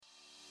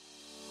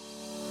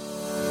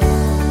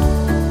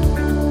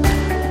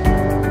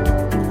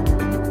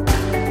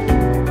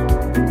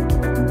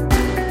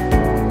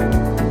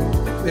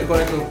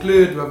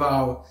conclude with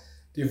our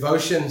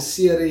devotion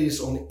series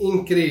on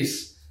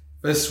increase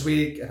this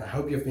week, and I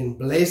hope you've been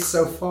blessed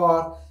so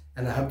far,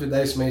 and I hope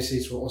today's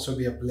message will also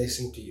be a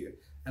blessing to you.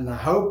 And I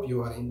hope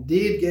you are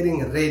indeed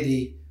getting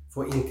ready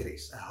for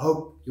increase. I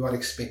hope you are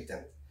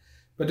expectant.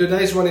 But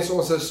today's one is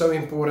also so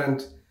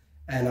important,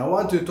 and I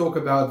want to talk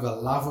about the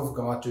love of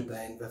God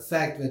today and the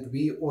fact that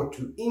we ought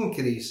to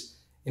increase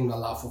in the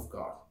love of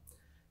God.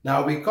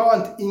 Now, we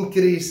can't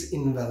increase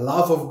in the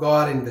love of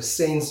God in the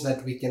sense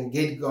that we can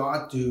get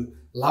God to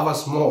love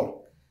us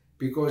more,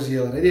 because He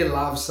already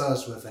loves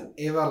us with an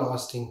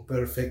everlasting,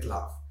 perfect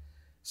love.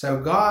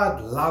 So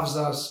God loves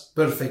us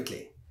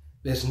perfectly.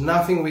 There's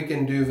nothing we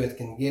can do that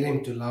can get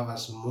Him to love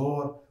us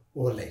more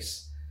or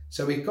less.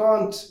 So we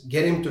can't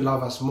get Him to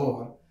love us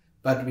more,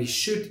 but we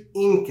should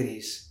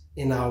increase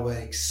in our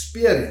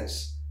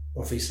experience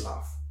of His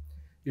love.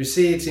 You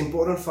see, it's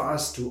important for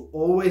us to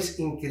always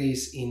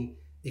increase in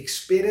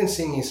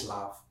experiencing His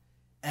love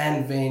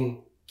and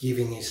then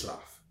giving His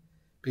love.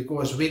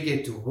 Because we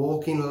get to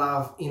walk in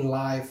love in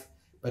life,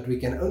 but we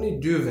can only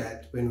do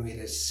that when we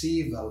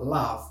receive the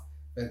love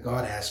that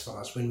God has for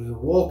us, when we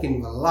walk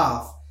in the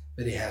love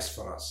that He has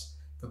for us.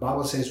 The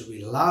Bible says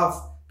we love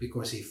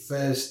because He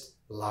first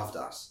loved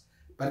us.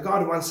 But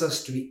God wants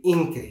us to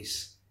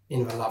increase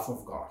in the love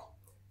of God.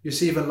 You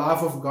see, the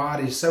love of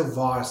God is so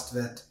vast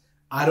that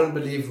I don't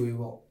believe we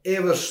will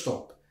ever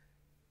stop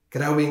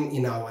growing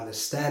in our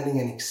understanding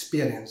and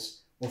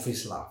experience of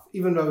His love.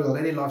 Even though He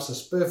already loves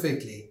us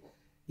perfectly,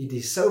 it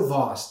is so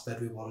vast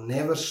that we will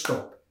never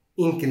stop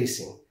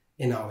increasing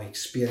in our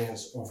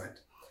experience of it.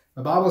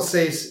 The Bible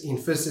says in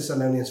 1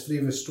 Thessalonians 3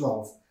 verse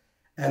 12,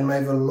 "And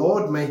may the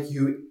Lord make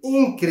you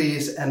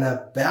increase and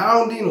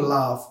abound in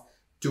love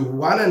to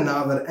one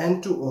another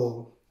and to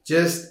all,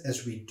 just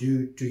as we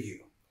do to you."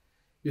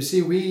 You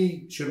see,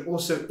 we should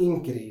also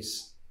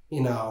increase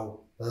in our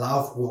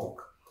love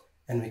walk.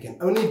 And we can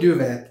only do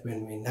that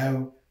when we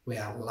know we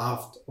are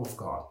loved of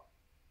God.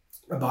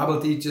 The Bible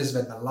teaches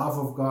that the love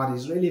of God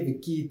is really the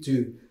key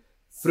to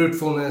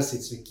fruitfulness.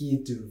 It's the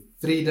key to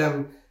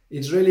freedom.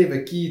 It's really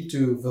the key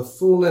to the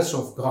fullness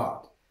of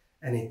God.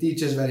 And it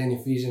teaches that in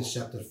Ephesians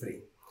chapter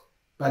 3.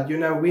 But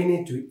we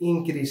need to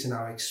increase in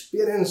our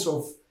experience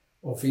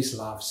of His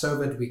love so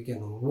that we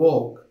can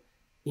walk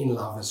in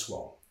love as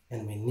well.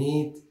 And we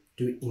need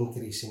to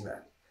increase in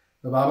that.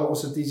 The Bible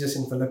also teaches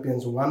in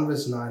Philippians 1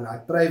 verse 9, "I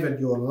pray that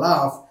your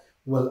love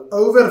will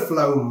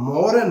overflow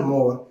more and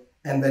more,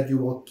 and that you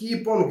will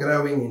keep on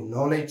growing in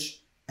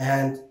knowledge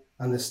and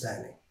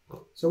understanding."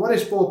 So what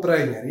is Paul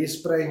praying here?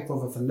 He's praying for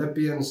the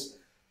Philippians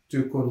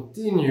to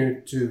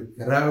continue to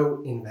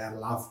grow in their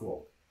love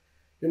walk.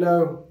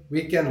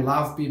 We can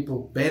love people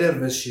better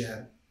this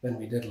year than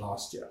we did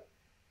last year.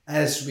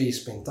 As we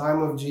spend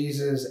time with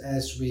Jesus,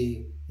 as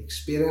we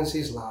experience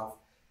His love,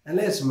 and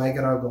let's make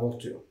it our goal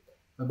too.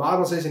 The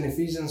Bible says in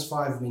Ephesians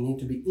 5, we need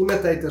to be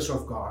imitators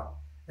of God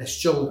as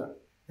children.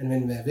 And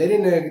then the very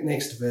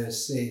next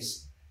verse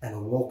says,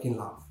 "and walk in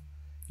love."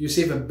 You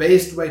see, the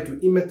best way to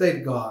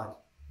imitate God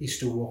is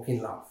to walk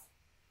in love.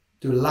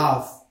 To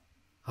love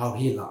how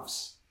He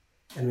loves.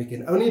 And we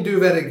can only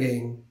do that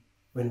again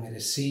when we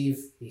receive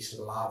His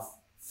love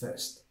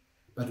first.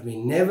 But we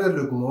never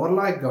look more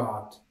like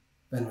God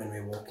than when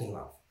we walk in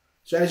love.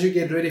 So as you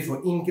get ready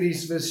for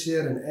increase this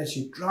year, and as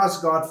you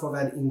trust God for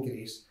that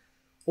increase,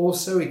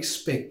 also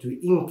expect to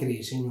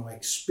increase in your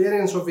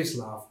experience of His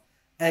love,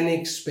 and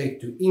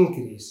expect to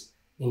increase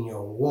in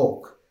your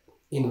walk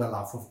in the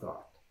love of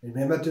God.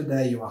 Remember,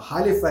 today you are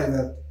highly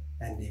favored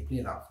and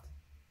deeply loved.